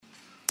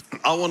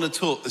I want to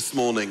talk this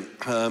morning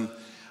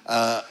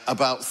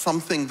about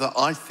something that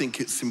I think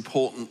it's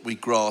important we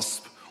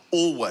grasp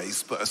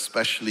always, but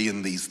especially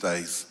in these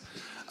days.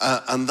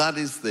 And that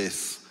is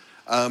this,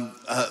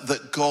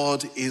 that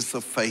God is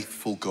a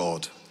faithful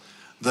God.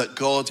 That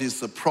God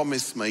is a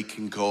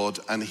promise-making God,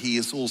 and he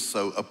is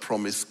also a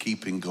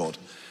promise-keeping God.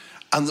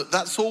 And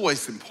that's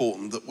always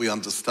important that we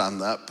understand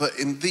that. But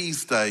in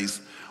these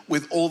days,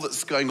 with all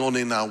that's going on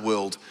in our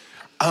world,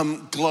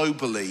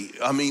 globally,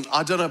 I mean,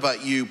 I don't know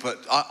about you,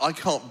 but I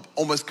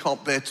almost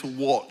can't bear to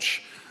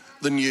watch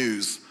the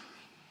news.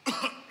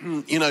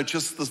 You know,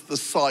 just the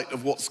sight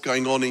of what's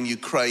going on in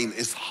Ukraine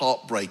is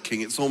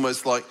heartbreaking. It's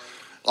almost like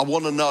I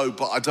want to know,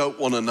 but I don't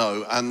want to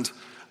know. And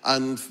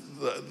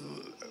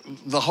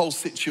the whole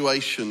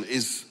situation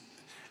is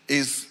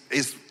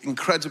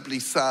incredibly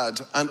sad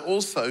and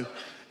also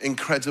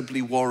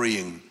incredibly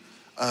worrying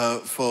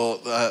for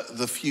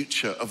the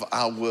future of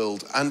our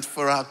world and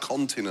for our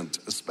continent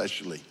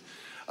especially.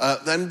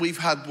 Then we've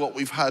had what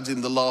we've had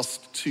in the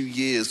last 2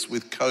 years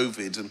with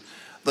COVID, and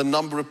the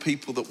number of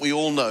people that we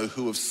all know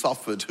who have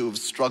suffered, who have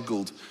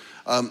struggled,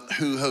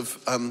 who have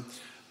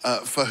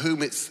for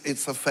whom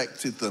it's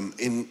affected them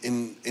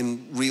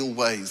in real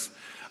ways.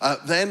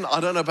 Then,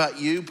 I don't know about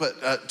you,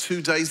 but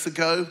 2 days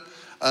ago,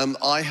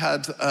 I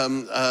had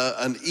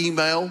an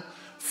email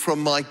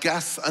from my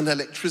gas and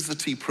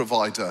electricity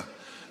provider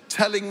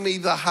telling me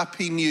the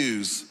happy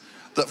news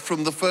that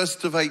from the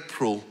 1st of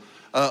April,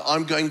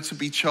 I'm going to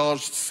be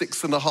charged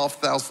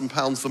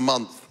 £6,500 a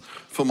month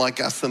for my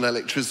gas and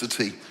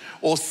electricity,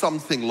 or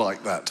something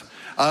like that.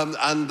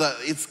 And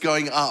it's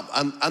going up.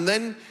 And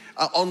then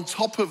on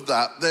top of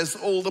that, there's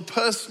all the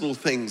personal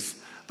things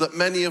that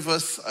many of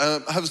us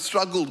have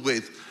struggled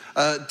with,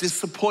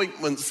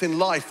 disappointments in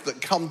life that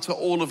come to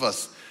all of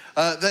us.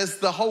 There's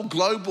the whole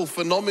global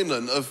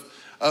phenomenon of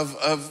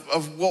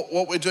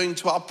what we're doing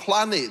to our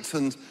planet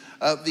and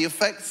the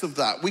effects of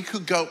that. We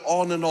could go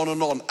on and on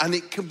and on. And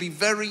it can be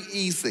very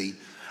easy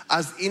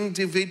as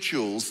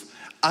individuals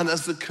and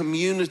as a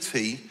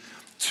community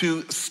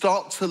to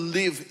start to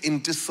live in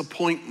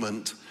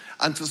disappointment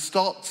and to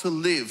start to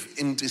live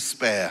in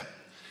despair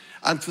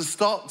and to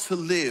start to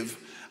live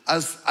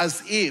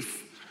as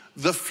if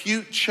the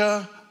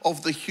future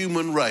of the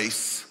human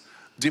race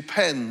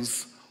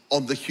depends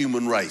on the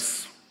human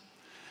race.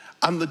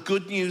 And the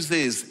good news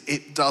is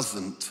it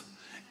doesn't.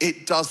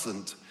 It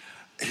doesn't.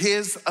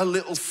 Here's a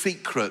little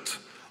secret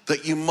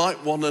that you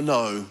might want to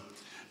know.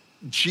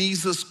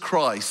 Jesus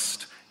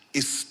Christ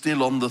is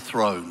still on the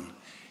throne.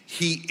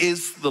 He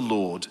is the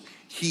Lord.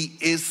 He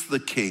is the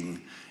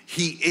King.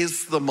 He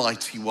is the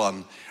mighty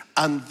one.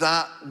 And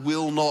that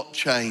will not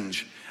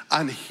change.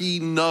 And he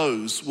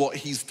knows what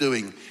he's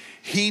doing.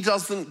 He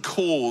doesn't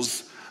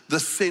cause the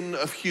sin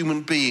of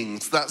human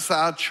beings. That's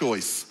our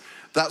choice.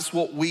 That's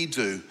what we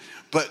do.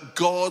 But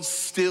God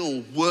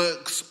still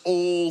works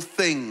all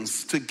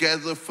things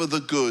together for the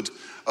good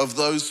of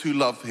those who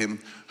love him,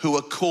 who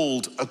are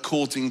called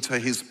according to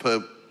his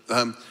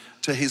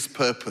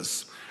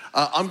purpose.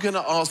 I'm going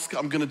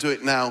to do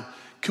it now.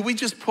 Can we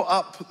just put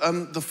up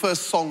the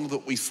first song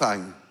that we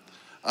sang,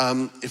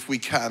 if we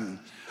can?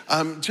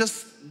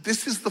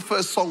 This is the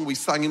first song we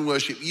sang in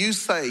worship. You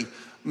say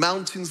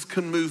mountains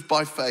can move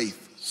by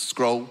faith.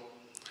 Scroll.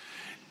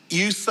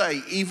 You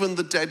say even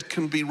the dead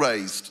can be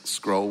raised.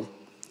 Scroll.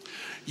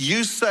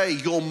 You say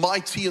you're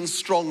mighty and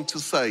strong to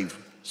save.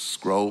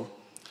 Scroll.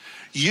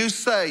 You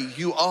say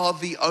you are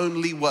the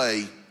only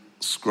way.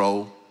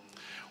 Scroll.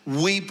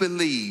 We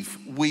believe,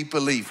 we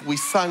believe. We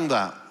sang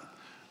that.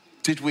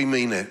 Did we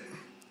mean it?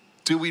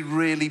 Do we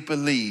really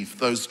believe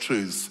those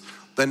truths?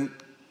 Then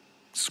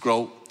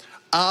scroll.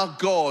 Our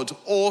God,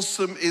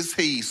 awesome is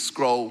he.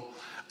 Scroll.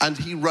 And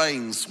he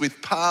reigns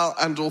with power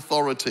and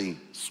authority.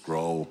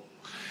 Scroll.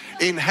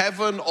 In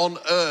heaven, on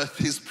earth,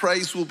 his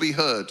praise will be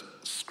heard.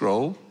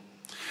 Scroll.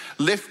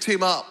 Lift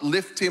him up,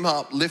 lift him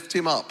up, lift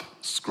him up.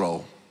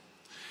 Scroll.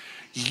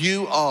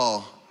 You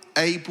are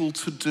able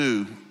to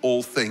do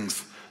all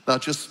things. Now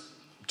just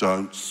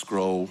don't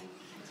scroll.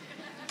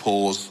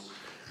 Pause.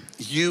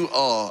 You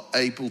are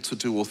able to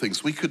do all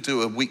things. We could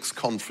do a week's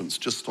conference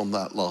just on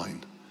that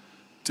line.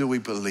 Do we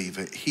believe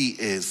it? He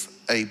is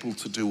able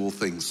to do all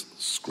things.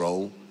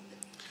 Scroll.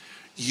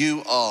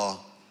 You are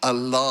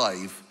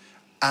alive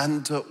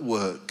and at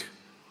work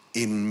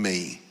in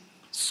me.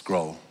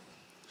 Scroll.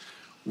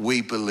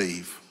 We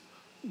believe.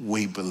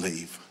 We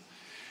believe.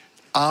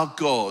 Our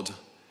God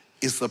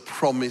is a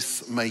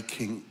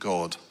promise-making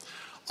God.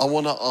 I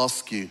want to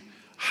ask you,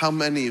 how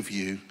many of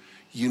you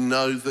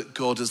know that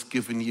God has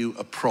given you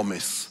a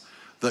promise,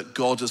 that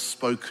God has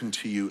spoken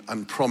to you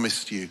and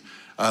promised you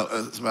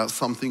about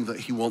something that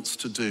he wants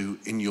to do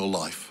in your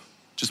life?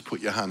 Just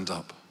put your hand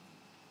up.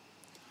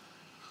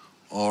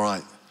 All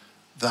right,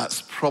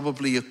 that's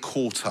probably a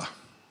quarter.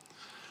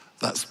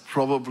 That's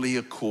probably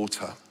a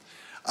quarter.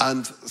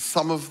 And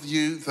some of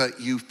you that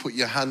you've put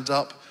your hand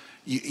up,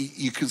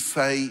 you could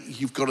say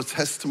you've got a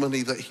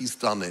testimony that he's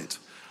done it.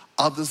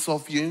 Others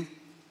of you,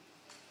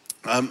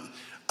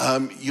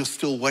 you're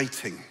still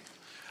waiting.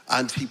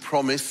 And he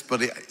promised,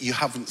 but you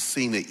haven't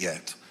seen it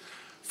yet.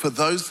 For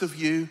those of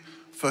you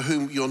for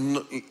whom you're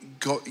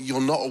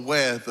not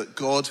aware that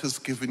God has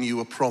given you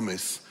a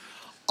promise,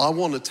 I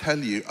want to tell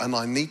you, and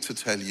I need to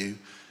tell you,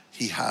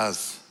 he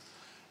has.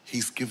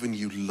 He's given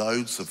you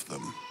loads of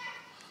them.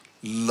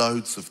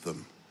 Loads of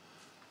them.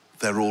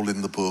 They're all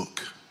in the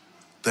book.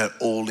 They're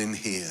all in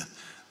here.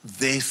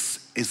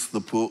 This is the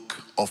book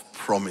of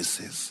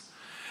promises.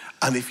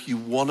 And if you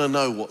want to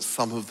know what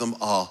some of them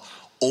are,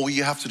 all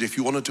you have to do, if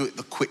you want to do it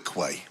the quick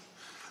way,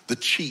 the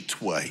cheat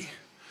way,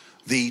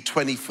 the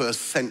 21st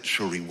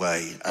century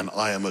way, and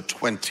I am a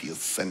 20th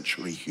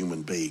century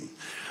human being,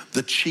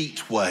 the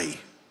cheat way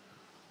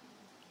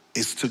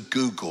is to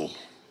Google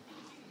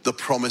the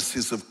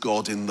promises of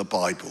God in the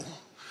Bible.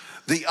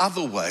 The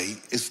other way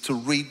is to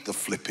read the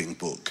flipping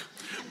book.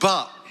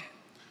 But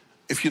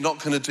if you're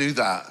not going to do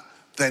that,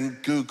 then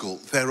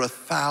Google. There are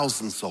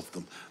thousands of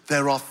them.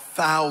 There are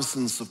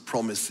thousands of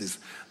promises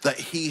that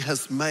he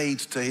has made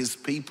to his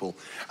people,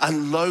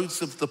 and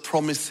loads of the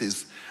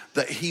promises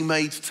that he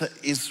made to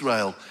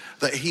Israel,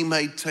 that he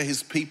made to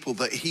his people,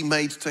 that he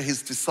made to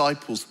his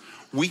disciples,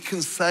 we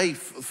can say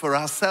for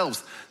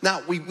ourselves.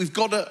 Now, we've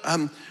got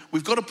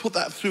to put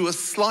that through a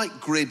slight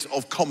grid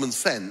of common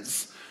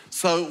sense.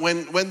 So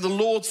when the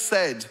Lord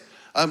said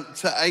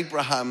to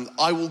Abraham,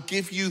 I will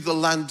give you the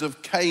land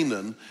of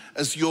Canaan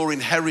as your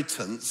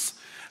inheritance,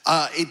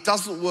 it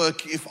doesn't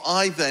work if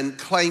I then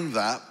claim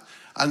that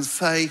and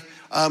say,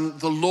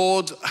 the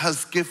Lord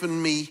has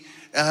given me,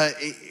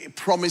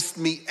 promised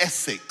me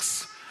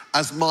Essex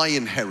as my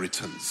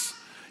inheritance.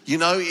 You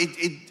know,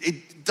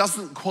 it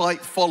doesn't quite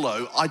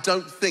follow. I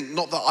don't think,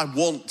 not that I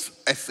want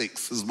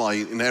Essex as my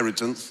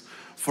inheritance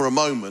for a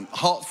moment.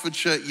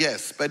 Hertfordshire,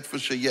 yes.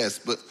 Bedfordshire, yes.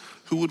 But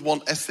who would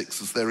want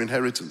Essex as their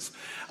inheritance?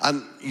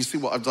 And you see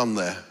what I've done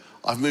there?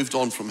 I've moved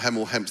on from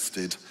Hemel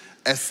Hempstead.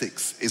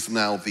 Essex is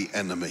now the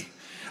enemy.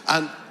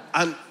 And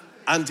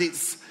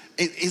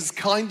it's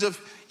kind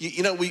of,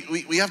 you know,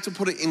 we have to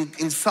put it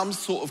in some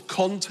sort of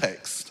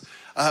context.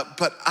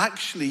 But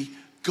actually,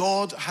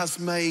 God has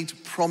made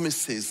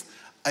promises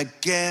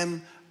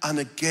again and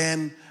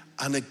again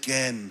and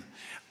again.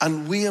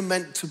 And we are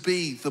meant to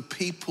be the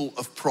people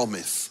of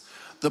promise,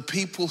 the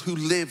people who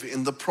live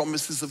in the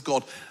promises of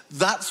God.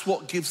 That's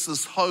what gives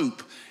us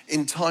hope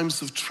in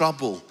times of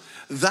trouble.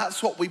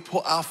 That's what we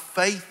put our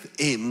faith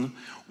in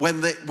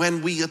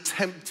when we are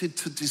tempted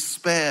to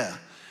despair.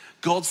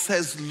 God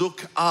says,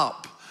 look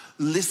up,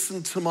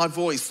 listen to my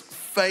voice.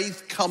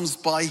 Faith comes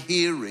by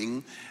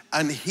hearing,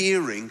 and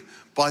hearing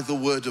by the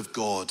word of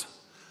God.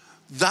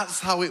 That's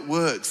how it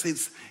works.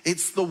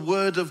 It's the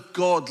word of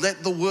God.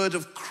 Let the word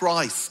of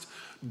Christ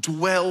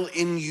dwell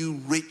in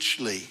you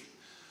richly.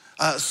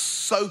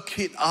 Soak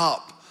it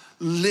up.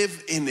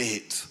 Live in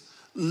it.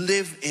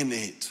 Live in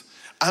it.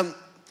 And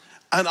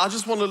I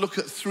just want to look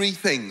at three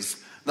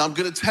things. Now I'm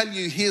going to tell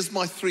you, here's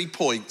my 3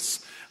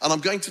 points. And I'm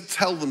going to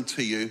tell them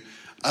to you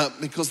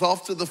because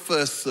after the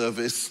first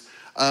service,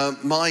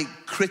 my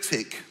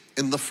critic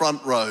in the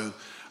front row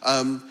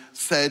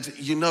said,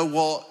 you know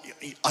what?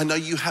 I know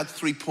you had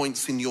 3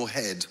 points in your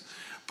head,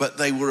 but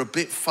they were a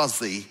bit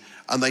fuzzy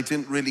and they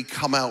didn't really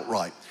come out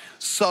right.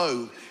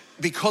 So,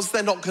 because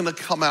they're not going to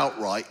come out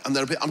right, and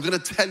I'm going to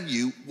tell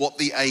you what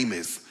the aim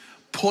is.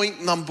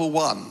 Point number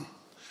one,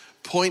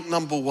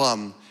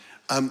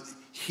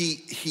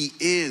 he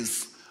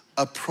is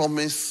a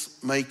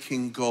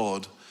promise-making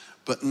God,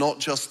 but not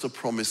just a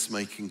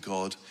promise-making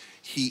God.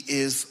 He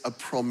is a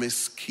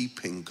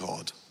promise-keeping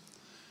God.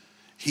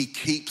 He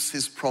keeps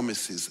his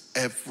promises,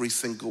 every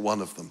single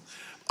one of them.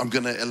 I'm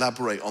going to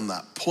elaborate on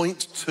that.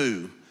 Point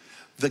 2,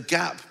 the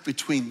gap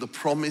between the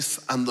promise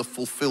and the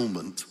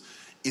fulfillment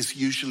is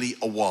usually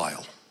a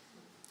while.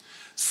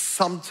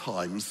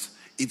 Sometimes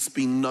it's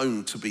been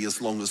known to be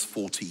as long as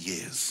 40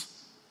 years.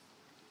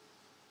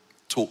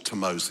 Talk to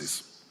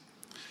Moses.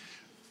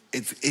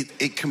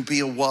 It can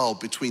be a while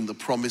between the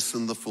promise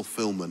and the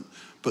fulfillment,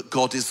 but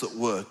God is at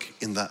work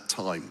in that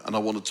time. And I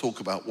want to talk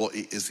about what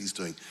it is he's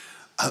doing.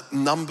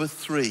 Number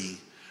 3,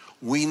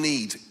 we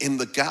need, in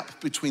the gap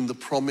between the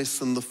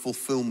promise and the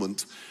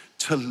fulfillment,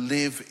 to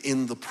live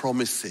in the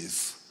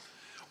promises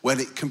when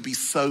it can be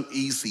so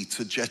easy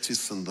to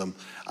jettison them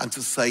and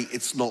to say,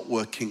 it's not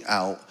working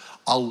out.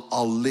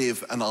 I'll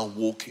live and I'll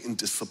walk in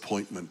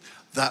disappointment.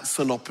 That's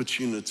an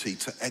opportunity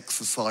to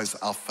exercise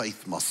our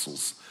faith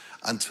muscles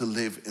and to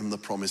live in the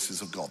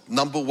promises of God.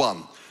 Number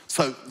 1.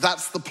 So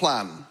that's the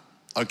plan,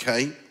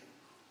 okay?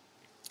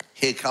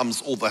 Here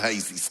comes all the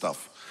hazy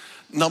stuff.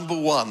 Number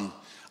 1,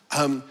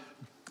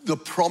 the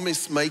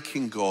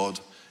promise-making God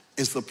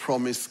is the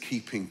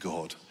promise-keeping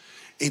God.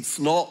 It's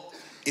not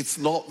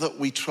that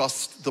we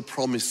trust the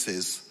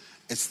promises,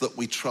 it's that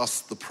we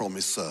trust the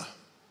promiser.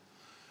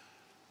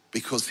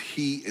 Because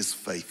he is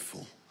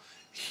faithful.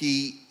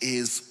 He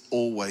is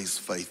always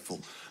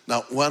faithful.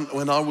 Now,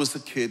 when I was a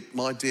kid,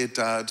 my dear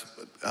dad,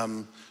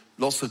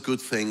 lots of good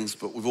things,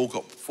 but we've all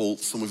got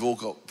faults and we've all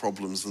got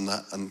problems and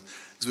that, and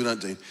because we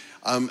don't do.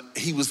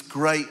 He was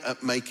great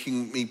at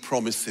making me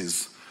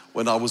promises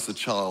when I was a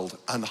child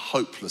and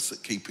hopeless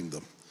at keeping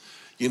them.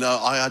 You know,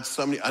 I had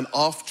so many, and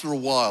after a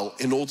while,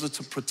 in order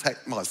to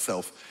protect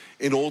myself,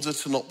 in order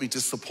to not be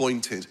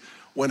disappointed,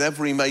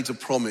 whenever he made a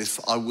promise,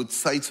 I would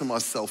say to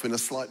myself in a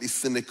slightly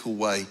cynical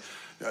way,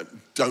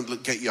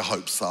 don't get your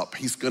hopes up.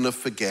 He's going to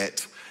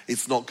forget.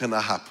 It's not going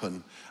to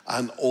happen.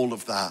 And all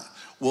of that.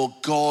 Well,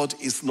 God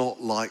is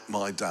not like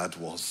my dad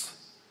was.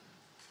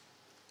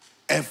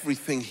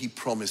 Everything he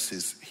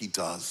promises, he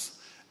does.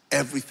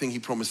 Everything he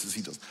promises,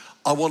 he does.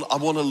 I want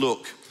to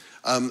look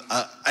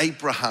at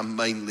Abraham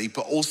mainly,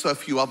 but also a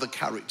few other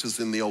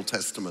characters in the Old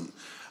Testament.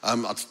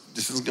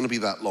 This isn't going to be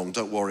that long.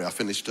 Don't worry. I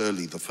finished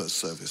early the first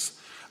service.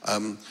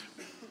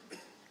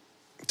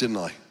 Didn't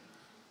I?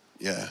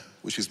 Yeah,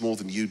 which is more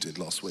than you did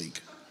last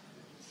week.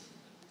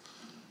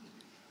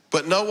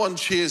 But no one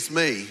cheers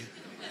me.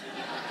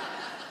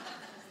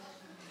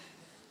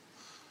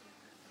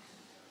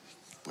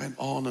 Went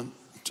on and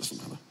it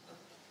doesn't matter.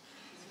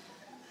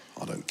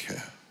 I don't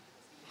care.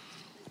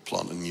 I'll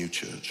plant a new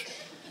church.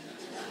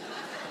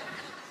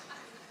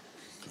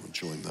 Go and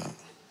join that.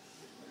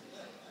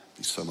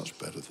 Be so much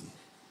better than...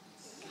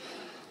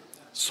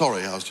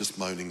 Sorry, I was just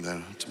moaning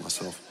there to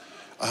myself.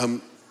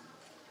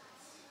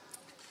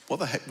 What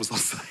the heck was I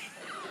saying?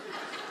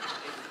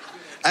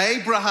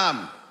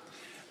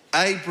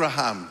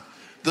 Abraham.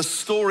 The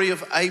story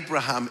of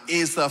Abraham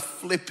is a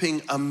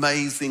flipping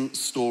amazing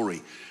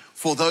story.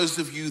 For those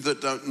of you that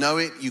don't know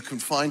it, you can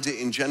find it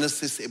in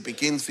Genesis. It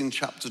begins in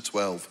chapter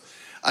 12.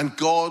 And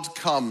God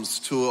comes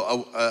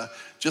to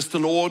just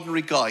an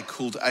ordinary guy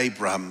called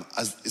Abram,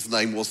 as his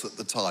name was at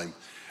the time.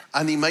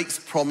 And he makes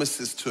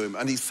promises to him.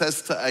 And he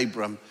says to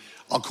Abram,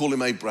 I'll call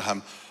him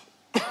Abraham,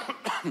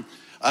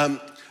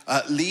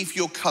 leave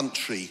your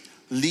country,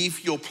 leave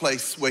your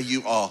place where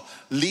you are,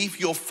 leave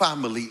your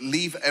family,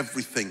 leave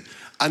everything,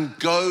 and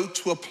go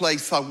to a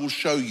place I will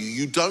show you.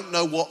 You don't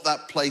know what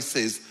that place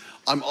is.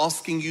 I'm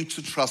asking you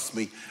to trust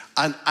me.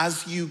 And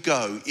as you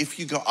go, if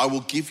you go, I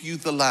will give you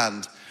the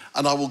land,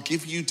 and I will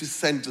give you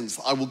descendants.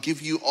 I will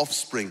give you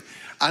offspring.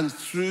 And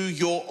through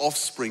your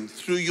offspring,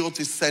 through your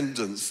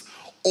descendants,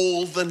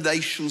 all the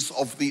nations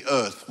of the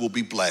earth will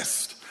be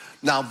blessed.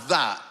 Now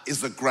that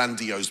is a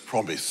grandiose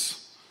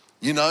promise.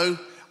 You know,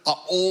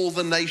 all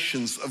the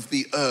nations of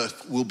the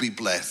earth will be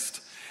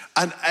blessed.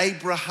 And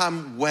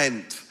Abraham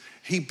went.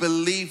 He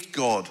believed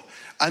God.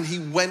 And he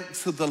went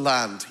to the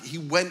land. He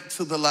went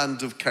to the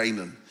land of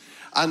Canaan.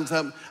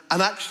 And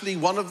actually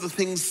one of the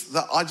things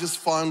that I just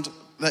found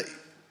that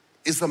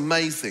is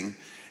amazing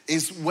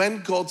is when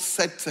God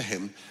said to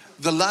him,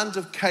 the land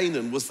of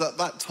Canaan was at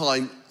that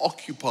time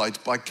occupied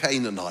by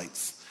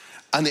Canaanites.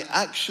 And it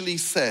actually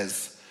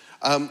says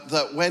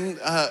that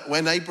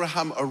when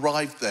Abraham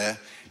arrived there,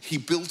 he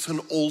built an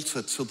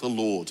altar to the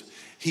Lord.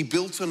 He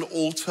built an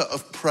altar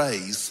of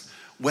praise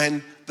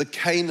when the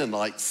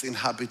Canaanites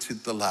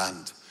inhabited the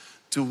land.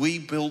 Do we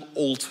build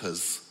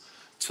altars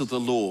to the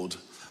Lord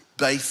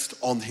based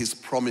on his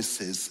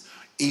promises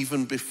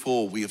even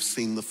before we have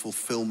seen the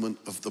fulfillment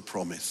of the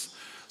promise?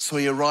 So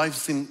he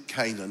arrives in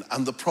Canaan,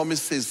 and the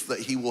promise is that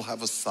he will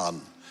have a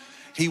son.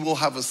 He will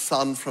have a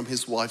son from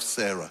his wife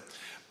Sarah,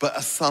 but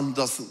a son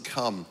doesn't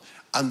come,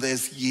 and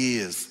there's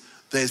years.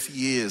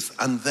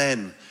 And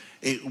then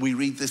we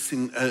read this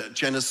in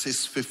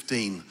Genesis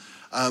 15.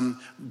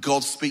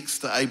 God speaks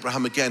to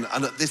Abraham again,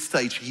 and at this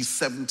stage he's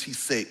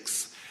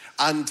 76.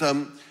 And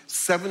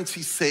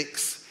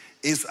 76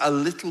 is a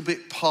little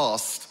bit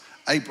past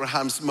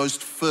Abraham's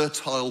most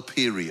fertile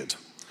period.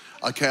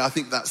 Okay, I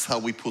think that's how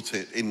we put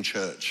it in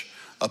church,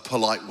 a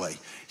polite way.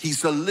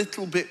 He's a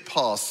little bit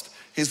past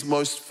his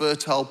most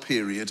fertile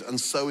period, and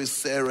so is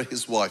Sarah,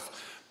 his wife.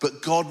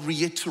 But God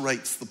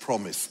reiterates the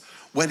promise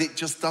when it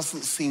just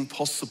doesn't seem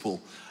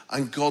possible.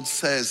 And God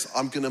says,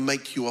 I'm going to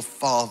make you a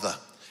father.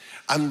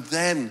 And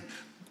then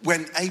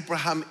when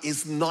Abraham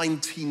is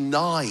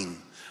 99,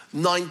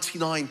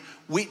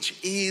 which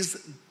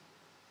is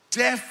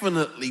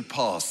definitely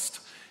past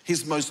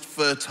his most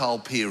fertile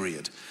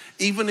period.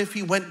 Even if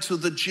he went to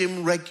the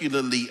gym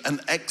regularly and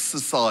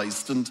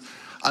exercised and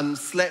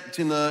slept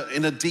in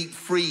a deep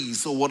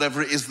freeze or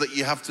whatever it is that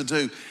you have to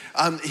do,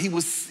 he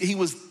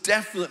was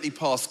definitely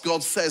past.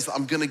 God says,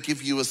 I'm going to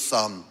give you a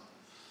son.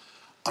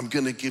 I'm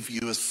going to give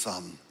you a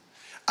son.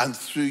 And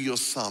through your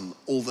son,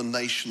 all the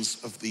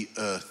nations of the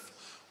earth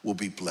will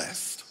be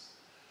blessed.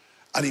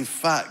 And in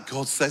fact,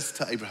 God says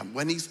to Abraham,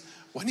 when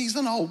he's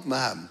an old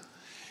man,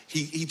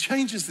 he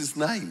changes his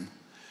name.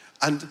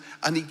 And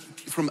he,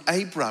 from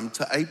Abram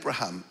to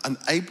Abraham, and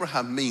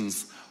Abraham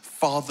means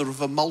father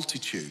of a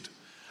multitude.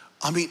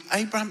 I mean,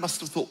 Abraham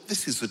must have thought,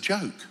 this is a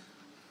joke.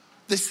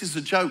 This is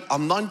a joke.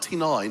 I'm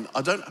 99.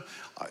 I'm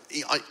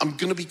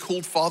going to be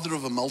called father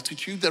of a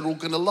multitude. They're all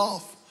going to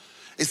laugh.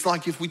 It's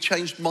like if we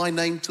changed my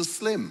name to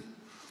Slim.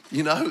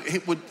 You know,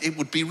 it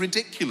would be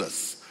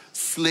ridiculous.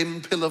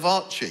 Slim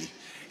Pilavachi.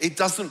 It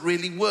doesn't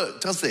really work,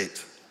 does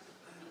it?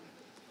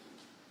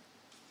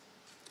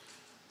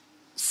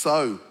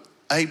 So,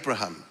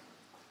 Abraham,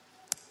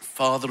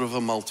 father of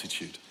a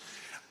multitude.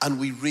 And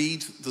we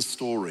read the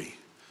story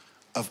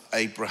of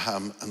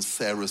Abraham and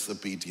Sarah's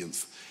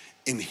obedience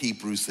in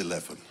Hebrews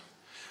 11.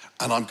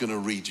 And I'm going to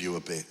read you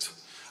a bit.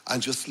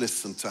 And just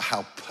listen to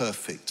how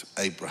perfect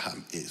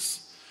Abraham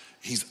is.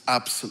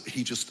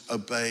 He just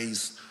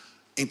obeys.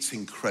 It's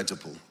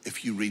incredible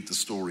if you read the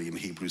story in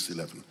Hebrews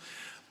 11.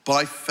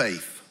 By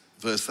faith,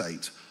 verse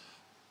 8,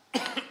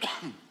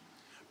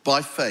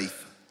 by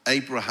faith,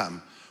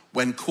 Abraham,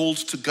 when called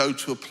to go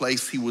to a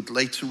place he would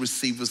later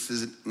receive as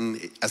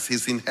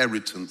his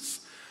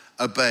inheritance,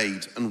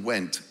 obeyed and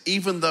went,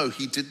 even though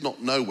he did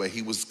not know where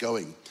he was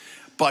going.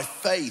 By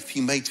faith,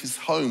 he made his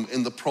home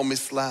in the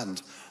promised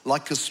land,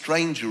 like a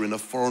stranger in a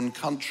foreign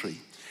country.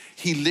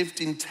 He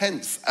lived in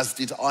tents, as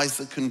did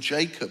Isaac and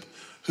Jacob,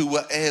 who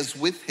were heirs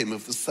with him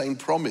of the same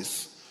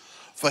promise.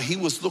 For he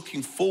was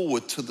looking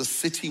forward to the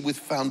city with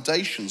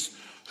foundations,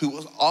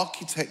 whose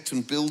architect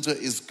and builder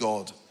is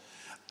God.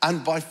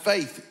 And by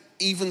faith,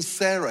 even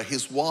Sarah,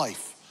 his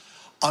wife,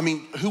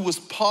 who was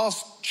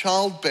past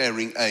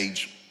childbearing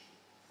age,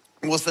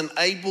 was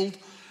enabled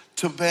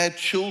to bear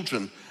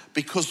children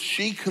because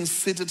she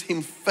considered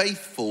him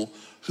faithful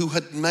who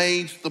had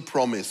made the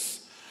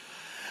promise.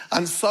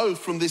 And so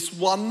from this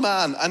one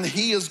man, and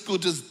he as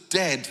good as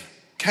dead,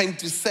 came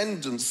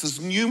descendants as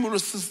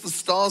numerous as the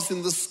stars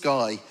in the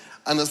sky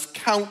and as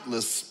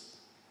countless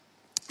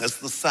as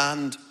the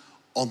sand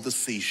on the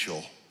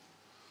seashore.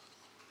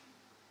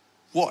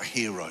 What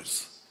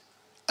heroes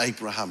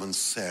Abraham and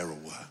Sarah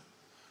were.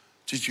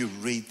 Did you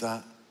read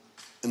that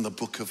in the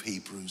book of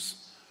Hebrews?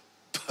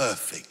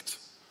 Perfect.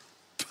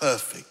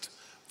 Perfect.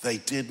 They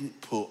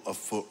didn't put a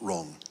foot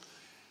wrong.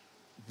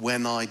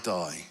 When I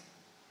die,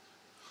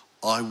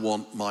 I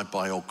want my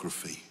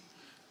biography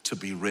to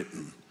be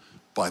written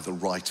by the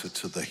writer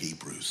to the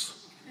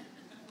Hebrews.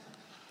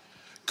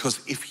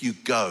 Because if you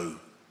go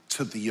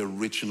to the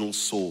original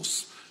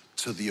source,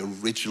 to the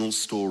original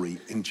story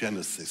in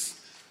Genesis,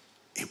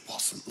 it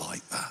wasn't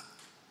like that.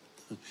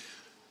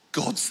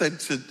 God said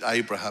to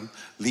Abraham,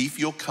 leave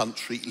your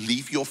country,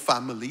 leave your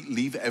family,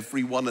 leave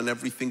everyone and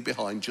everything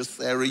behind, just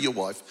Sarah, your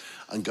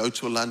wife, and go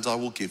to a land I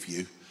will give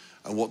you.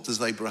 And what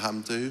does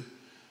Abraham do?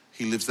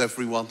 He leaves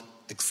everyone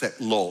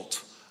except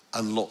Lot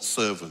and Lot's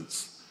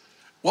servants.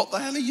 What the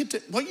hell are you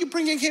doing? What are you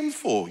bringing him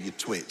for, you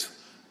twit?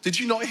 Did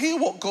you not hear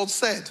what God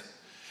said?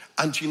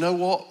 And you know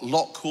what?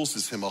 Lot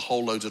causes him a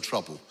whole load of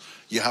trouble.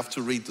 You have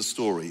to read the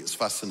story. It's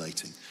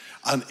fascinating.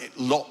 And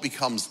Lot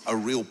becomes a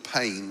real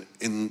pain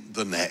in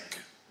the neck.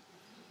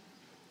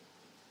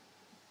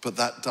 But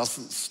that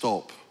doesn't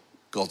stop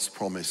God's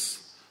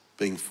promise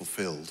being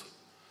fulfilled.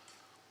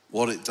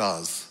 What it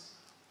does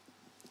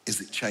is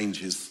it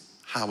changes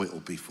how it will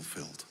be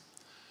fulfilled.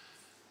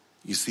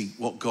 You see,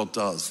 what God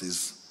does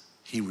is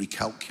he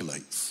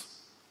recalculates,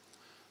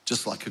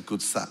 just like a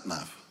good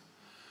sat-nav.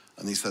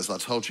 And he says, I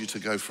told you to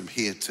go from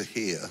here to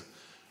here.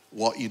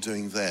 What are you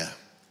doing there?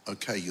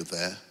 Okay, you're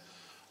there.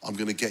 I'm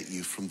going to get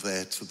you from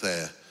there to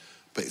there.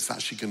 But it's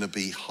actually going to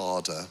be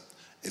harder.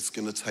 It's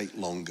going to take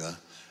longer.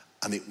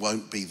 And it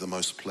won't be the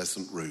most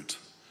pleasant route.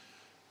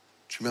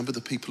 Do you remember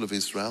the people of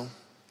Israel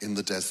in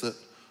the desert?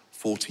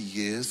 40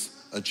 years,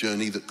 a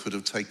journey that could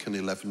have taken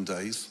 11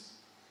 days.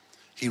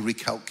 He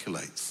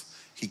recalculates.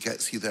 He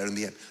gets you there in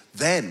the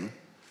end.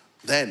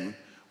 Then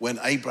when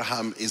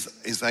Abraham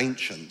is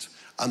ancient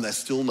and there's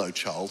still no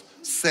child,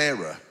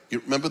 Sarah, you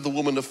remember the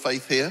woman of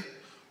faith here?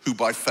 Who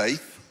by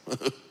faith,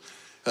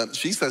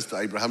 she says to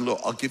Abraham, look,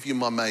 I'll give you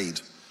my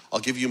maid. I'll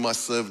give you my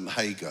servant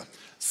Hagar.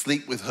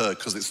 Sleep with her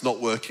because it's not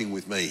working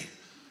with me.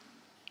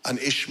 And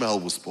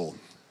Ishmael was born.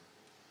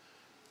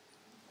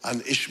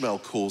 And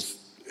Ishmael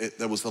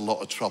there was a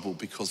lot of trouble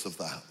because of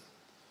that.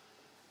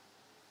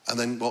 And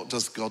then what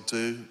does God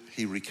do?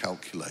 He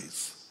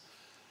recalculates.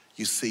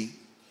 You see,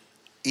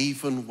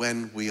 even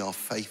when we are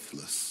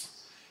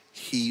faithless,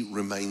 he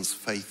remains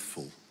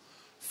faithful,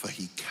 for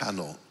he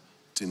cannot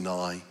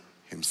deny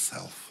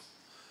himself.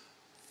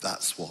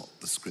 That's what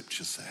the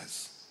scripture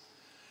says.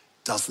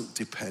 Doesn't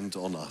depend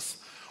on us.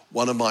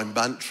 One of my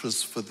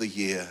mantras for the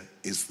year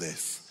is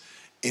this: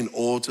 in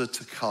order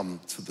to come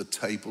to the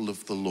table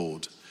of the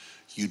Lord,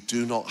 you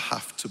do not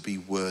have to be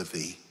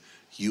worthy,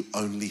 you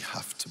only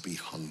have to be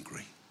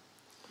hungry.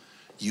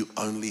 You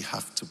only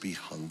have to be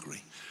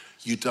hungry.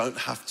 You don't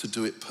have to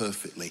do it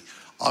perfectly.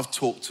 I've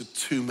talked to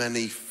too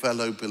many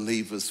fellow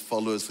believers,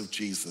 followers of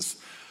Jesus,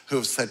 who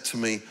have said to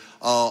me,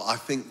 oh, I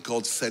think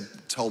God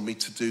told me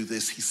to do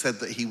this. He said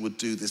that he would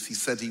do this. He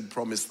said he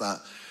promised that,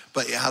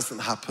 but it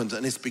hasn't happened.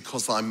 And it's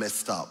because I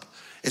messed up.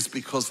 It's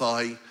because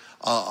I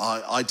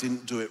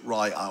didn't do it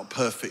right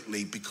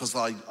perfectly, because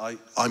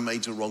I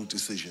made a wrong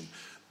decision.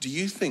 Do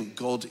you think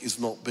God is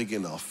not big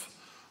enough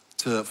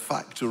to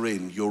factor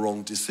in your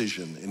wrong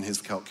decision in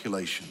his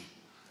calculation?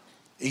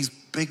 He's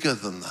bigger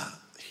than that.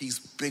 He's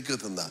bigger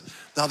than that.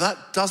 Now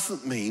that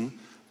doesn't mean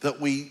that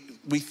we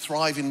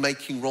thrive in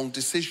making wrong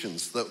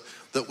decisions,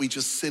 that we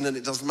just sin and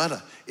it doesn't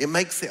matter. It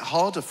makes it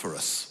harder for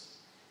us.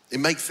 It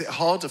makes it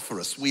harder for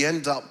us. We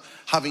end up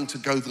having to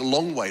go the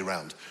long way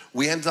round.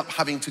 We end up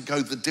having to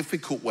go the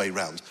difficult way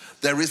round.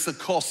 There is a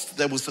cost.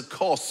 There was a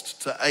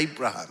cost to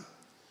Abraham.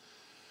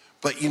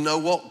 But you know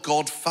what?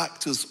 God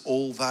factors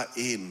all that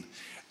in,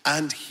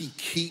 and he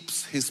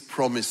keeps his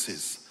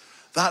promises.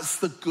 That's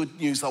the good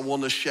news I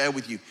want to share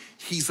with you.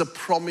 He's a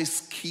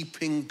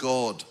promise-keeping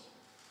God.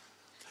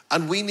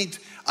 And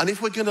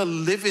if we're going to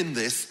live in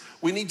this,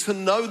 we need to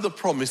know the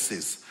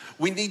promises.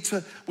 We need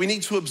to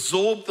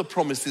absorb the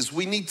promises.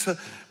 The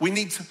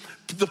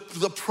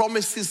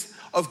promises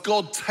of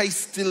God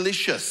taste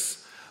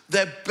delicious.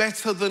 They're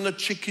better than a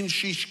chicken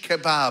shish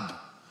kebab.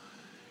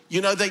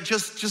 They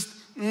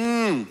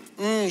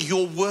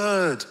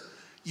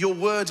your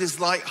word is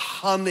like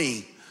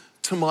honey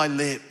to my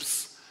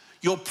lips.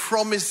 Your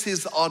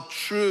promises are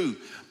true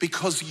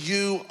because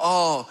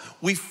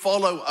we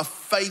follow a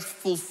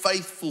faithful,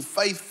 faithful,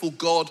 faithful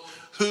God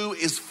who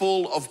is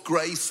full of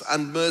grace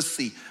and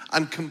mercy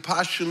and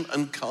compassion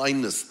and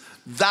kindness.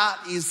 That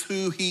is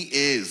who he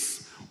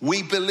is.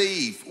 We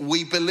believe.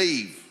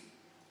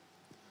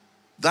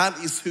 That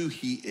is who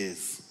he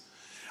is.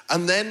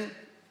 And then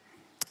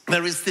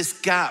there is this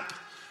gap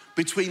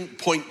between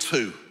point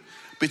 2,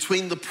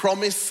 between the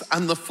promise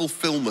and the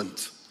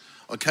fulfillment.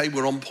 Okay,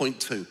 we're on point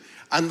 2.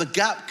 And the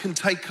gap can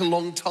take a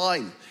long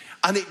time.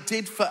 And it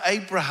did for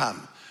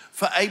Abraham.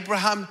 For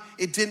Abraham,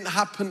 it didn't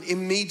happen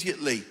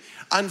immediately.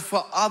 And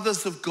for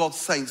others of God's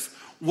saints,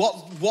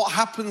 what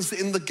happens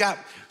in the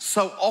gap?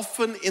 So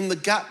often in the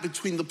gap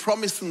between the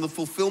promise and the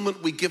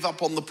fulfillment, we give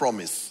up on the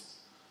promise.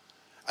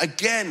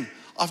 Again,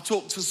 I've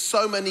talked to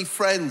so many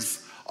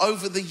friends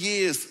over the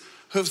years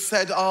who have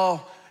said,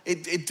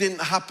 it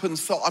didn't happen,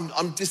 so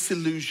I'm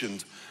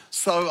disillusioned.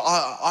 So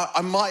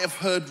I might have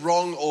heard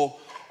wrong,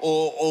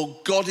 or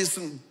God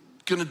isn't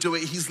going to do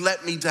it. He's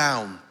let me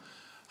down.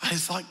 And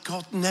it's like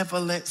God never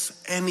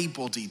lets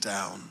anybody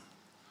down.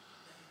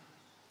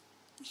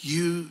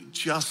 You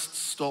just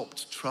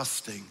stopped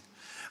trusting,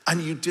 and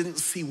you didn't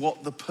see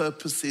what the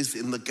purpose is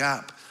in the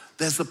gap.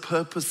 There's a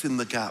purpose in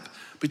the gap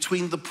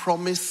between the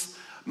promise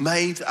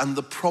made and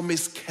the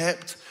promise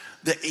kept.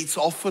 That it's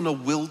often a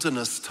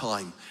wilderness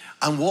time.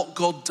 And what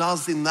God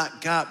does in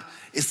that gap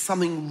is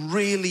something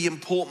really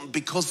important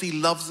because he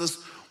loves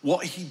us.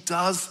 What he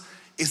does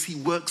is he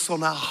works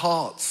on our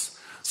hearts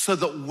so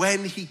that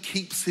when he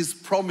keeps his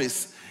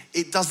promise,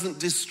 it doesn't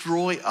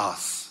destroy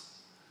us.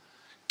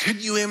 Can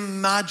you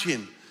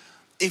imagine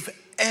if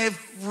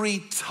every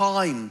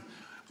time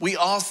we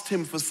asked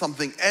him for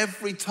something,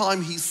 every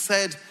time he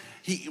said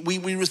we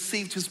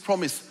received his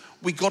promise,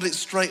 we got it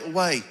straight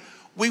away?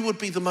 We would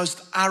be the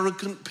most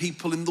arrogant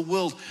people in the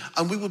world,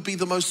 and we would be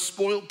the most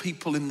spoiled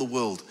people in the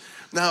world.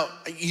 Now,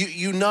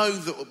 you know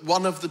that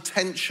one of the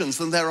tensions,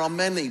 and there are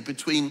many,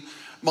 between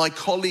my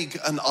colleague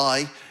and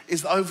I,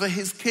 is over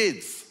his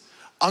kids.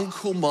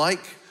 Uncle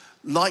Mike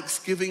likes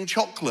giving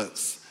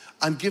chocolates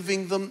and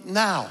giving them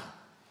now.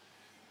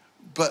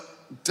 But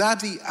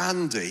Daddy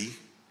Andy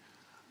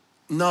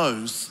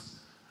knows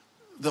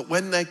that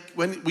when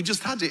we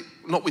just had it,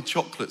 not with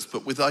chocolates,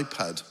 but with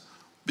iPad,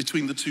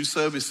 between the two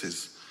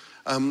services.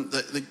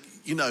 They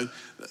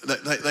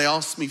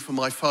asked me for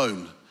my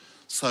phone,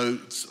 so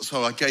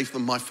I gave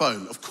them my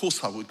phone. Of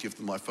course I would give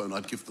them my phone.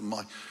 I'd give them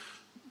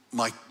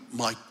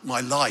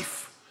my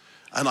life.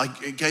 And I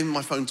gave them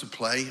my phone to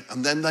play,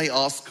 and then they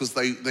asked, because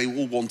they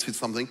all wanted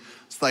something,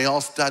 so they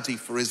asked Daddy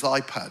for his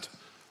iPad.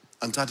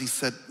 And Daddy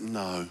said,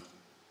 no.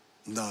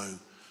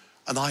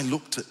 And I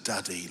looked at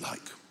Daddy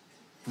like,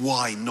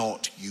 why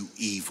not, you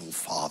evil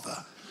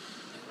father?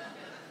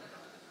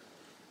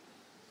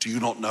 Do you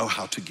not know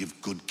how to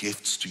give good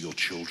gifts to your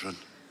children?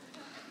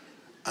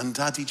 And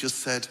Daddy just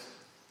said,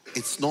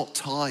 it's not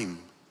time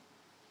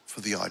for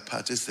the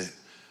iPad, is it?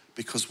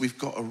 Because we've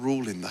got a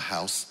rule in the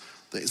house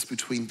that it's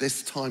between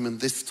this time and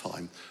this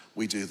time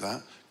we do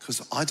that,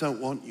 because I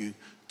don't want you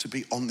to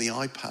be on the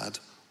iPad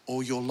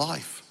all your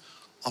life.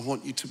 I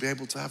want you to be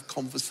able to have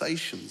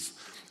conversations,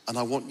 and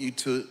I want you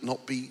to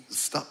not be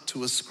stuck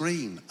to a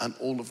screen and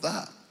all of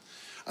that.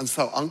 And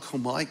so Uncle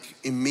Mike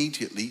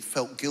immediately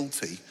felt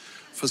guilty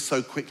for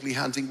so quickly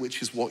handing,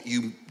 which is what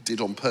you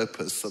did on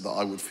purpose, so that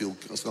I would feel,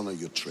 because I know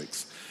your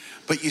tricks.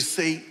 But you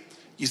see,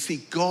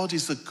 God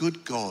is a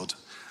good God,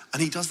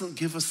 and he doesn't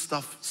give us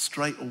stuff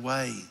straight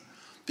away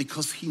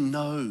because he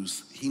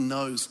knows.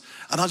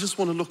 And I just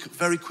want to look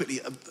very quickly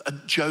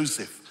at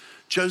Joseph.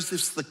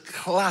 Joseph's the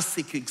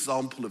classic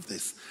example of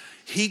this.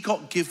 He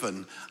got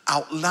given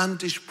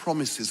outlandish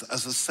promises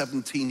as a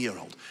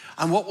 17-year-old.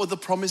 And what were the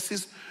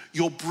promises?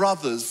 Your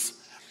brothers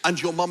and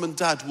your mum and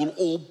dad will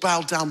all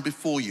bow down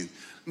before you.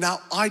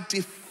 Now, I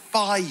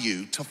defy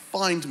you to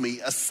find me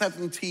a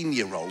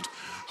 17-year-old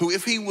who,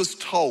 if he was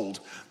told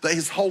that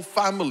his whole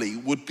family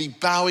would be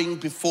bowing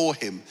before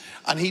him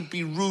and he'd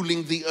be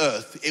ruling the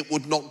earth, it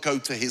would not go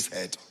to his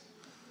head.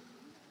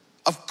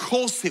 Of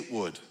course it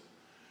would.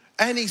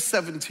 Any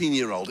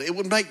 17-year-old, it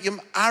would make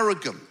him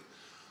arrogant.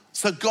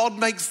 So God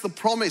makes the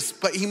promise,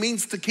 but he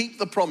means to keep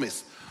the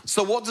promise.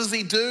 So what does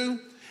he do?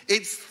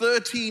 It's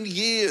 13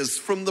 years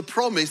from the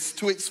promise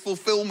to its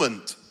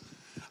fulfillment.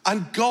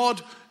 And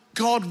God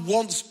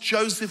wants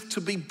Joseph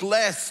to be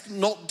blessed,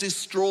 not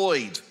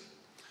destroyed.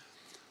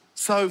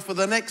 So for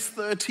the next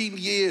 13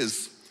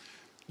 years,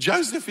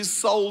 Joseph is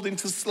sold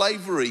into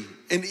slavery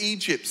in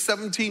Egypt,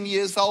 17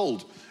 years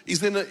old.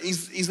 He's in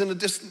a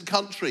distant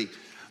country.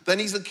 Then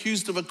he's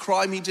accused of a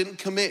crime he didn't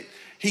commit.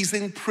 He's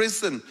in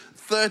prison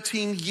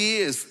 13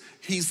 years.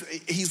 He's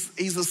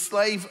a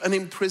slave and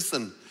in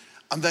prison.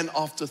 And then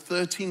after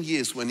 13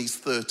 years, when he's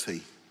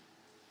 30,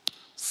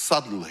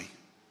 suddenly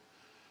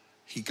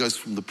he goes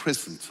from the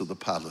prison to the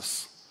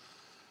palace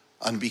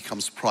and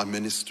becomes Prime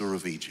Minister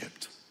of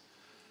Egypt.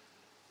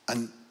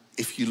 And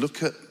if you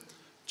look at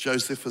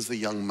Joseph as a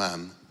young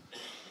man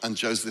and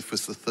Joseph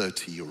as a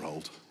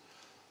 30-year-old,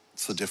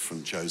 it's a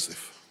different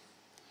Joseph.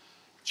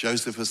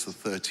 Joseph as a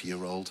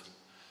 30-year-old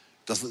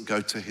doesn't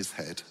go to his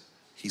head,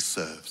 he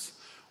serves.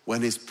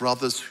 When his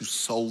brothers who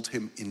sold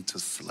him into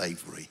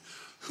slavery,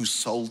 who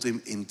sold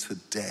him into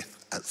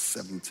death at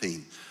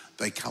 17,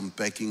 they come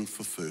begging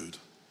for food,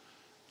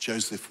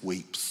 Joseph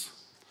weeps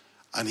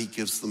and he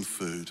gives them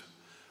food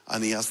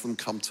and he has them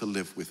come to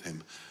live with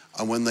him.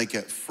 And when they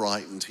get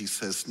frightened, he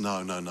says,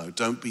 no,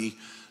 don't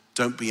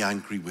be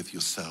angry with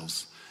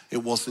yourselves.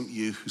 It wasn't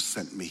you who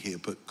sent me here,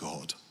 but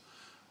God.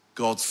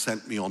 God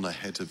sent me on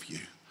ahead of you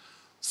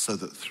so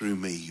that through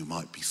me you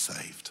might be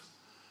saved.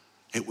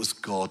 It was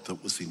God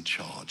that was in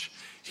charge.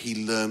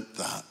 He learned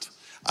that.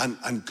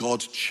 And God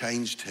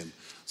changed him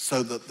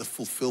so that the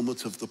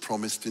fulfillment of the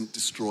promise didn't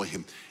destroy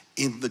him.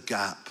 In the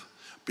gap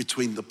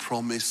between the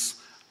promise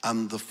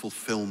and the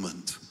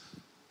fulfillment,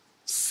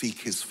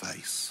 seek his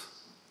face.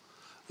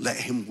 Let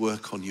him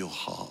work on your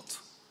heart.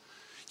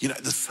 You know,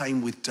 the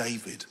same with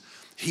David.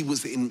 He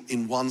was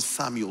in 1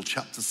 Samuel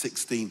chapter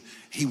 16,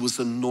 he was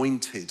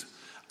anointed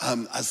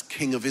as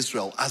king of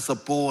Israel, as a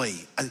boy.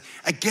 And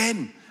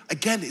again,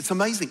 it's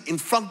amazing, in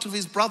front of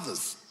his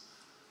brothers.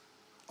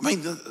 I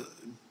mean,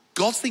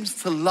 God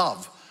seems to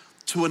love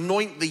to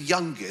anoint the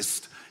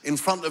youngest in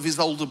front of his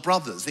older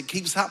brothers. It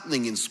keeps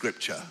happening in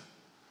Scripture,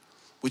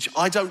 which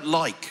I don't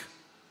like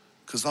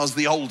because I was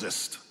the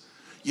oldest,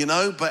 you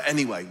know? But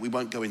anyway, we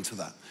won't go into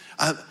that.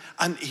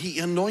 And he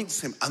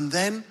anoints him. And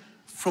then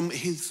from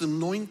his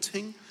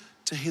anointing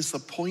to his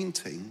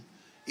appointing,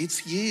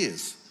 it's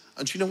years.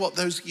 And do you know what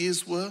those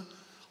years were?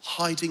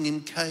 Hiding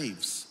in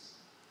caves.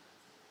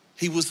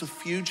 He was a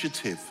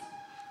fugitive.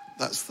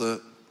 That's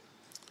the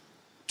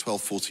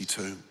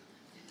 1242.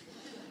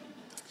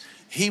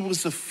 He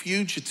was a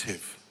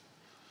fugitive.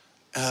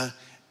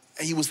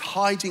 He was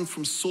hiding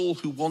from Saul,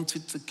 who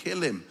wanted to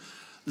kill him.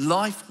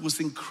 Life was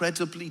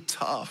incredibly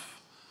tough.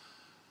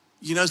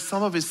 You know,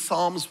 some of his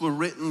psalms were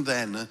written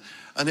then,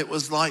 and it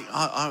was like,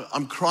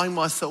 I'm crying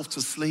myself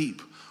to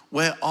sleep.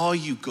 Where are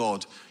you,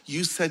 God?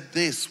 You said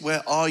this,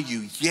 where are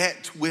you?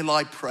 Yet will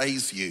I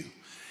praise you.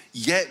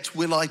 Yet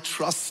will I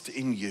trust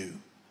in you.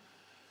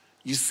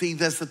 You see,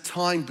 there's a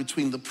time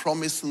between the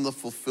promise and the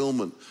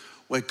fulfillment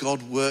where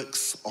God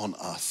works on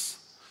us.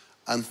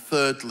 And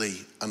thirdly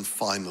and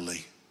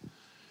finally,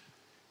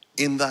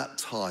 in that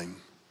time,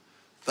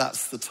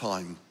 that's the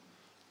time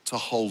to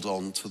hold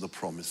on to the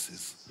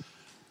promises,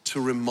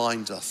 to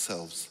remind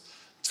ourselves,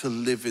 to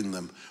live in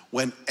them.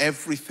 When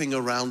everything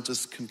around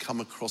us can come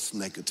across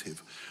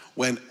negative,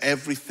 when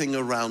everything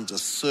around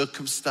us,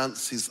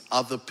 circumstances,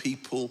 other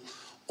people,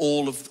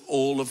 all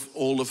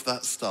of that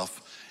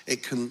stuff,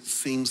 it can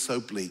seem so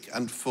bleak.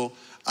 And for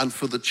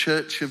the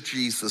Church of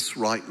Jesus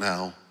right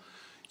now,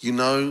 you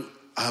know,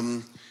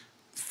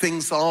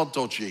 things are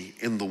dodgy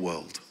in the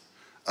world.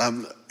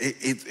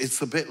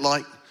 It's a bit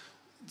like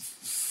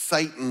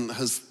Satan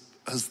has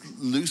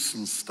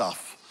loosened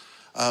stuff.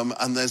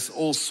 And there's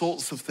all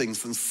sorts of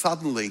things, and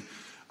suddenly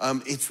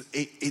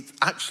it's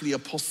actually a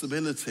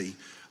possibility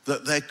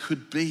that there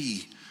could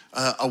be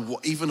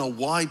even a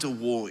wider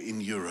war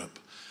in Europe,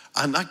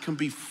 and that can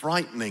be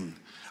frightening.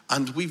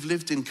 And we've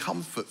lived in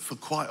comfort for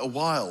quite a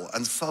while,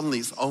 and suddenly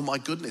it's, oh my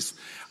goodness.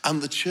 And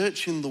the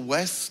church in the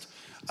West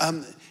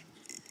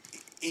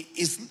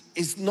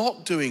is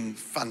not doing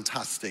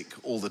fantastic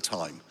all the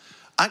time.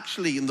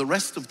 Actually, in the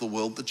rest of the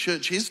world, the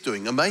church is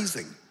doing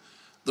amazing.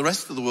 The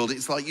rest of the world,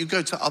 it's like you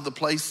go to other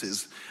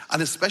places,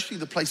 and especially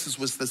the places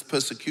where there's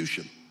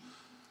persecution.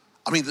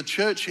 I mean, the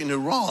church in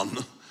Iran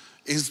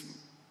is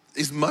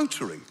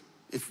motoring.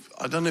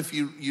 I don't know if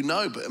you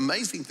know, but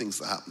amazing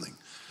things are happening.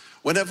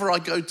 Whenever I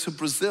go to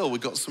Brazil,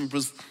 we've got some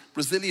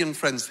Brazilian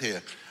friends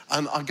here,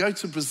 and I go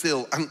to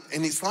Brazil, and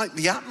it's like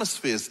the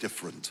atmosphere is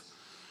different.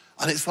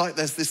 And it's like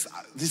there's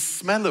this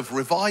smell of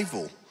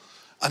revival.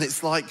 And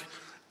it's like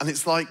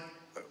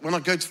when I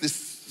go to this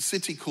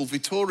city called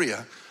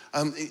Vitoria,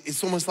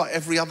 it's almost like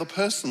every other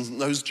person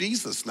knows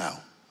Jesus now.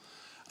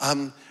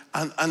 And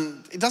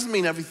it doesn't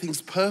mean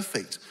everything's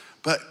perfect,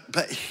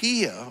 but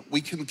here we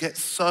can get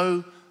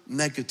so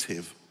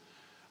negative,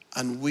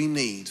 and we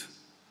need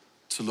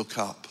to look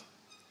up,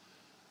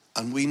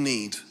 and we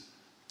need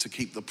to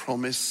keep the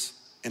promise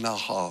in our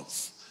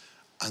hearts,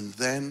 and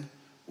then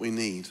we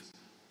need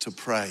to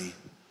pray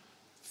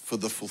for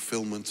the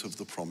fulfillment of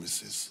the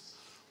promises.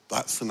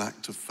 That's an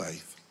act of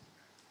faith.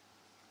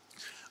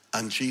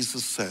 And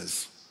Jesus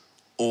says,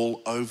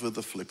 all over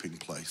the flipping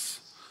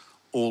place,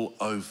 all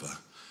over,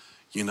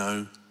 you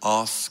know,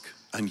 ask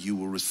and you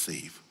will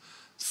receive.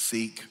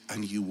 Seek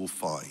and you will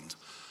find.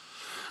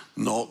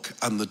 Knock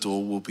and the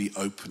door will be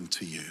open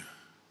to you.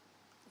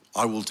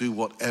 I will do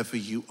whatever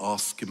you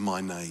ask in my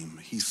name.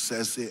 He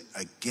says it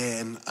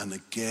again and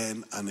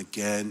again and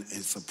again.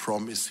 It's a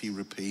promise he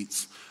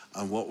repeats.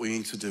 And what we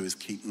need to do is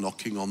keep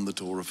knocking on the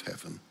door of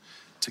heaven,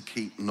 to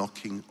keep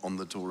knocking on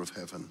the door of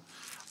heaven.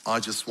 I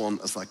just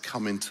want, as I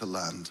come into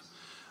land,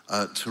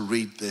 to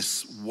read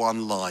this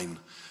one line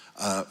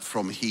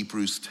from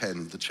Hebrews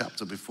 10, the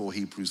chapter before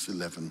Hebrews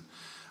 11.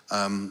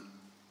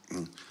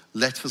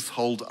 Let us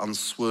hold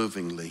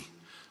unswervingly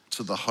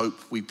to the hope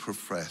we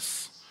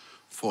profess,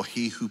 for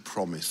he who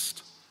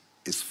promised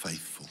is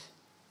faithful.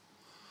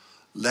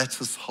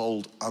 Let us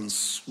hold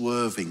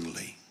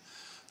unswervingly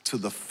to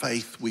the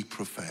faith we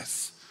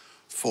profess,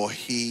 for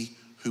he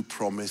who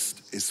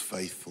promised is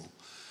faithful.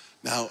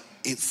 Now,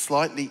 it's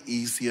slightly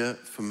easier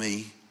for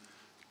me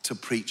to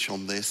preach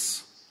on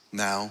this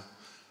now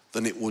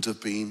than it would have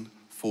been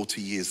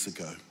 40 years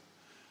ago,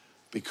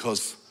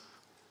 because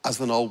as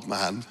an old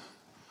man,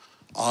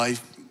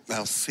 I've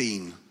now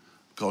seen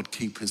God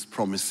keep his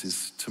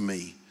promises to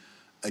me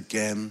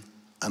again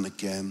and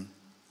again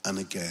and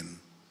again.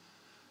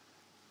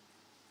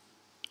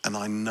 And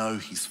I know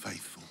he's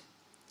faithful,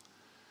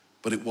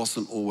 but it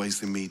wasn't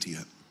always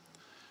immediate.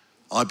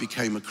 I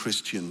became a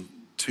Christian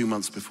 2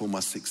 months before my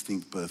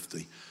 16th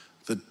birthday.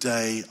 The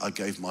day I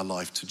gave my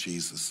life to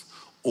Jesus,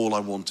 all I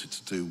wanted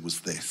to do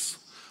was this.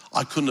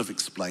 I couldn't have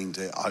explained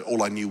it.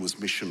 All I knew was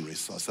missionary,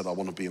 so I said I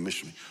want to be a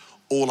missionary.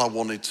 All I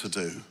wanted to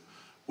do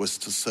was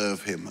to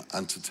serve him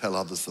and to tell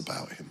others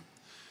about him.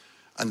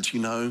 And you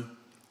know,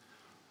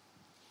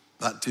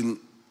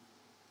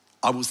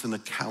 I was an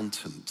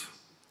accountant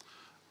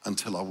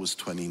until I was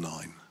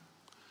 29.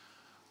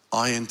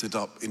 I ended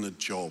up in a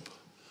job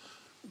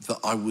that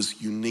I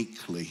was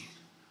uniquely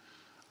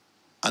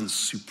and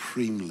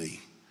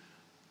supremely,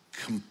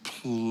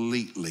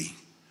 completely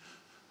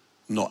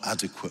not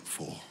adequate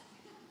for.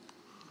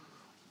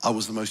 I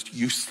was the most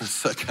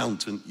useless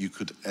accountant you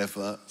could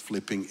ever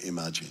flipping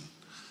imagine.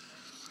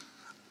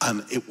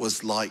 And it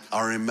was like,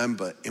 I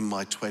remember in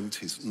my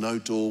 20s, no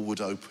door would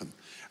open.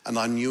 And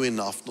I knew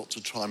enough not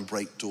to try and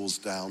break doors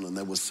down, and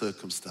there were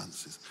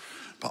circumstances.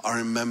 But I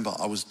remember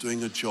I was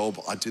doing a job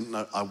I didn't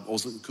know, I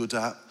wasn't good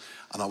at,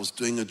 and I was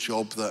doing a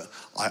job that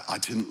I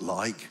didn't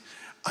like.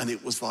 And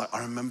it was like,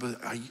 I remember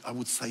I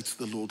would say to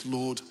the Lord,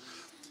 Lord,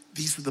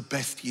 these are the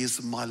best years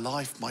of my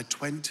life, my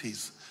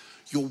 20s.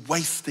 You're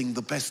wasting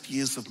the best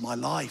years of my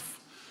life.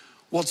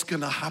 What's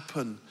gonna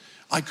happen?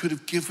 I could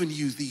have given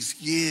you these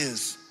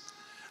years.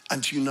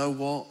 And you know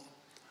what?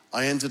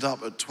 I ended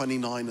up at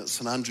 29 at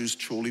St Andrew's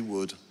Chorley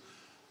Wood,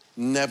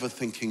 never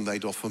thinking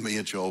they'd offer me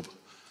a job.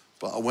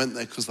 But I went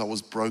there because I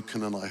was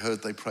broken and I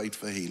heard they prayed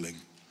for healing.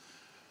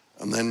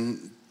 And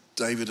then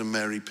David and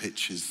Mary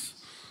Pitches,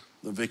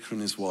 the vicar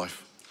and his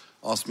wife,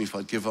 asked me if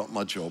I'd give up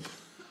my job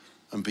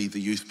and be the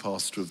youth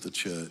pastor of the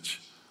church.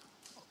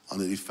 I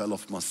nearly fell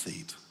off my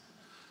seat.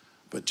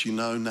 But you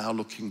know, now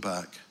looking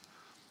back,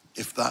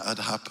 if that had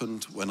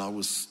happened when I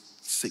was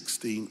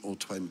 16 or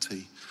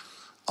 20,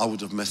 I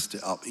would have messed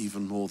it up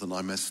even more than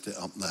I messed it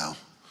up now.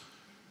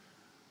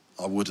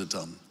 I would have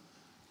done,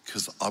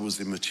 because I was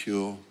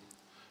immature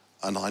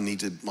and I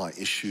needed my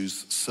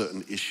issues,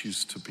 certain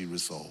issues, to be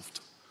resolved.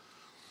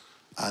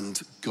 And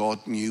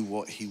God knew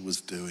what he was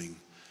doing,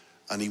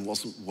 and he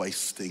wasn't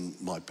wasting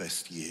my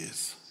best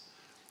years.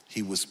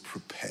 He was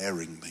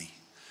preparing me.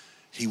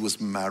 He was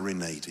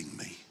marinating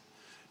me.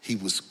 He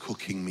was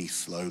cooking me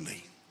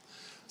slowly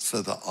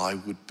so that I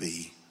would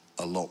be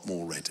a lot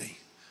more ready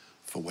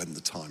for when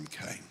the time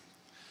came.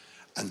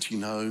 And you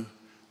know,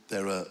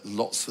 there are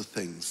lots of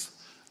things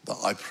that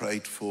I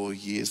prayed for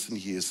years and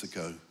years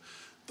ago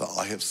that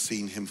I have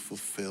seen him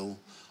fulfill.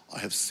 I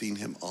have seen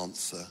him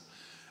answer.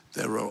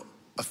 There are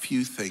a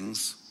few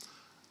things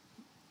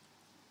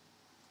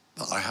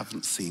that I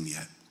haven't seen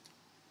yet,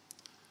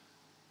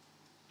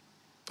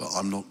 but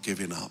I'm not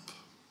giving up.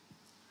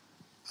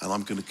 And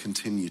I'm going to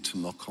continue to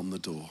knock on the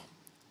door.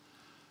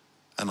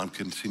 And I'm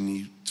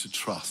continue to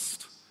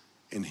trust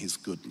in his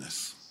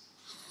goodness.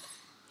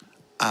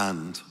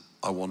 And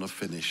I want to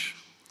finish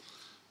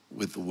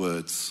with the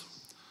words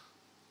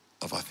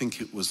of, I think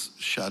it was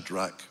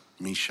Shadrach,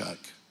 Meshach,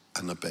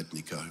 and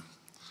Abednego,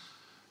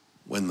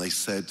 when they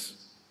said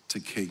to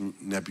King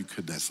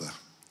Nebuchadnezzar,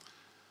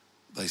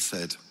 they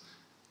said,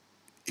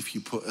 if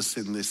you put us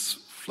in this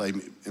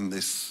flame, in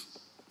this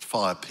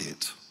fire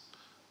pit,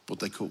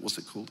 what's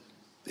it called?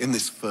 In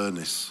this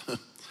furnace,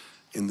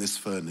 in this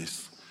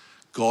furnace,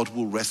 God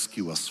will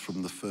rescue us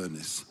from the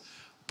furnace.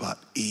 But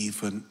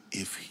even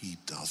if he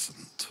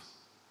doesn't,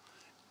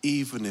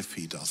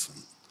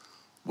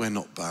 we're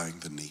not bowing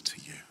the knee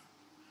to you.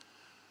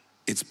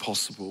 It's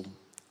possible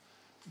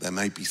there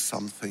may be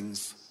some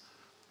things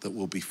that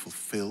will be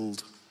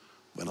fulfilled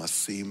when I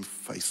see him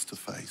face to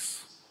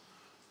face.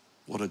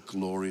 What a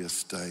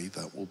glorious day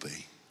that will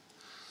be.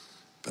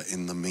 But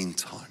in the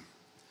meantime,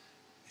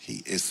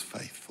 he is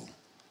faithful.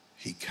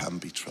 He can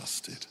be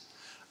trusted.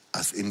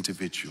 As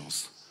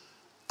individuals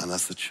and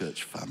as a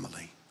church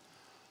family,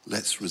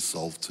 let's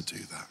resolve to do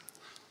that.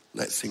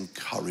 Let's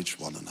encourage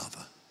one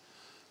another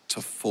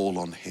to fall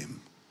on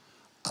him,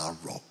 our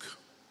rock,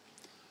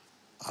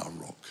 our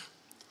rock.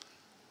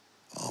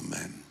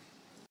 Amen.